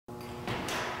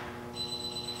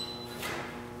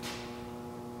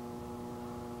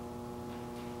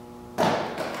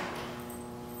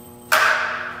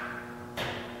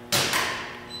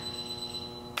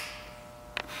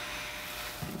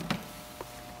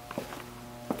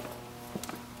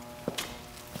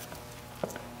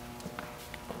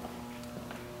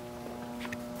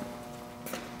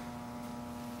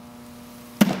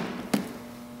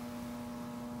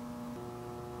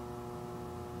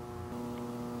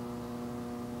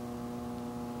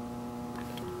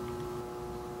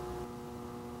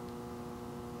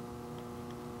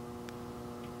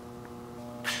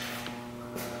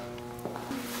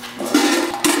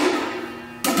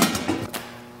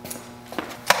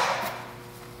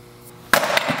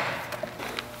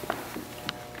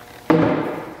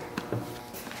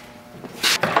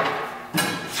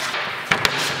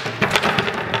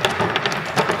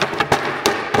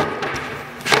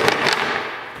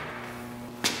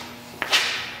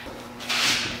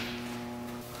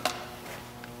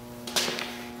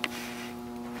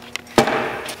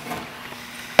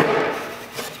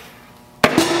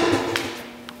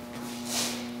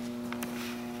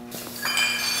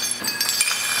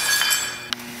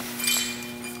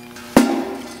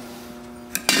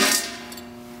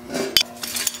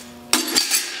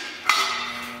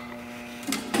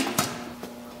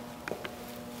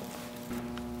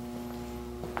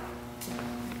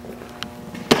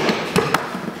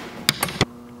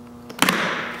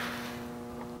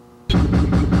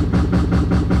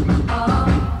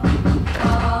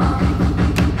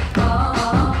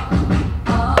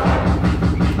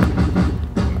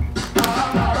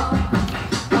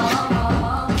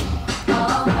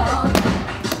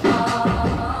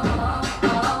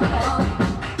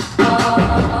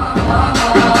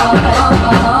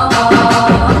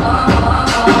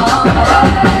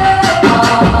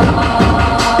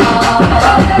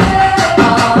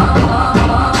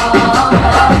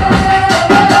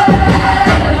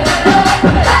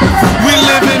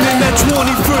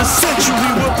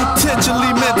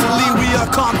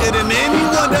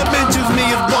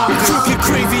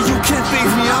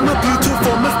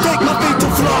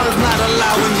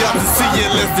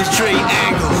a straight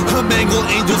angle. A mangled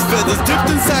angel's feathers dipped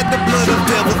inside the blood of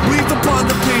devils, breathed upon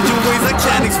the page in ways I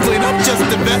can't explain. I'm just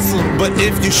a vessel. But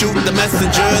if you shoot the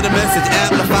messenger, the message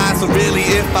amplifies. So really,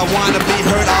 if I wanna be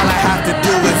heard, all I have to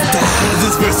do is die.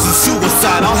 This verse is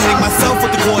suicide. I'll hang myself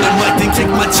with the cord and mic, then kick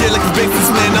my chair like a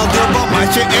businessman. I'll dump out my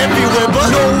shit everywhere, but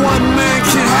no one man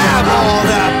can have all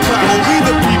that power. We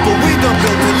the people, we done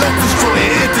built it. Let's destroy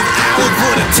it. It is ours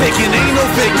for the taking. Ain't no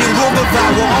faking. We'll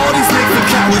devour all these snakes and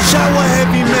cowards. Shower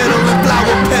heavy metal and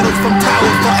flower petals from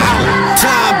towers for hours.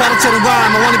 Time, battle chat and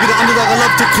rhyme. I wanna be the underdog. I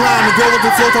love to climb and grow with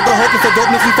the flow. Top the hopeless, the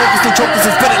dopeness. We focus and choke this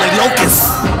and spit it like locusts.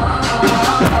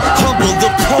 Humble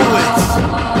the poet.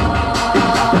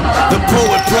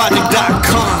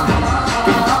 ThePoetProject.com.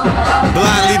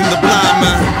 Blind leading the blind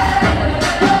man.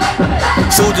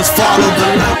 So just follow the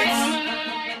light.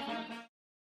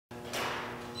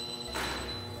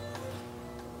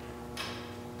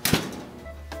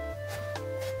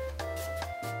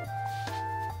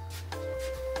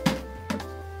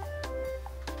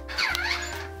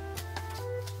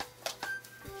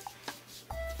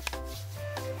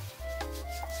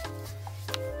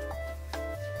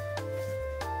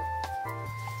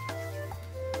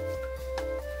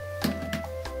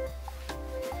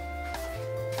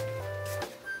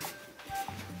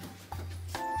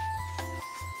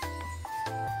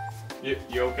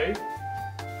 You okay?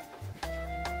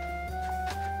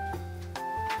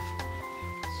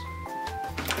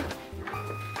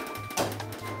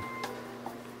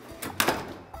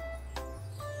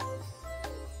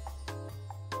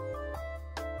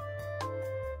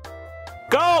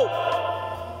 Go!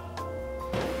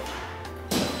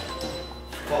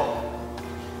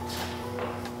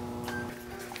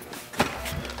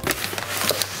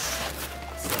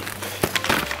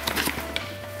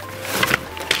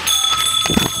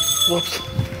 Whoops.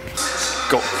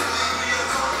 Go.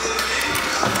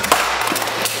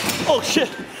 Oh shit.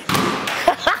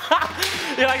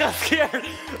 Yeah, I got scared.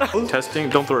 Testing,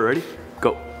 don't throw it, ready?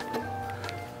 Go.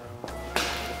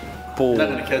 Boom. You're not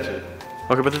gonna catch it.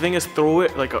 Okay, but the thing is, throw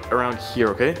it like around here,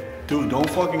 okay? Dude, don't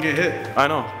fucking get hit. I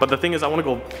know, but the thing is, I wanna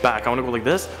go back. I wanna go like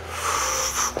this.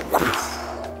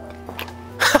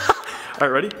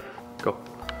 Alright, ready? Go.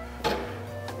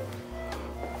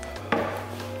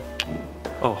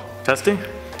 Oh, testing?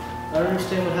 I don't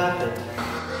understand what happened.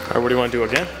 Alright, what do you want to do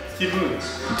again? Keep moving.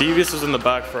 Devious was in the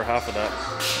back for half of that.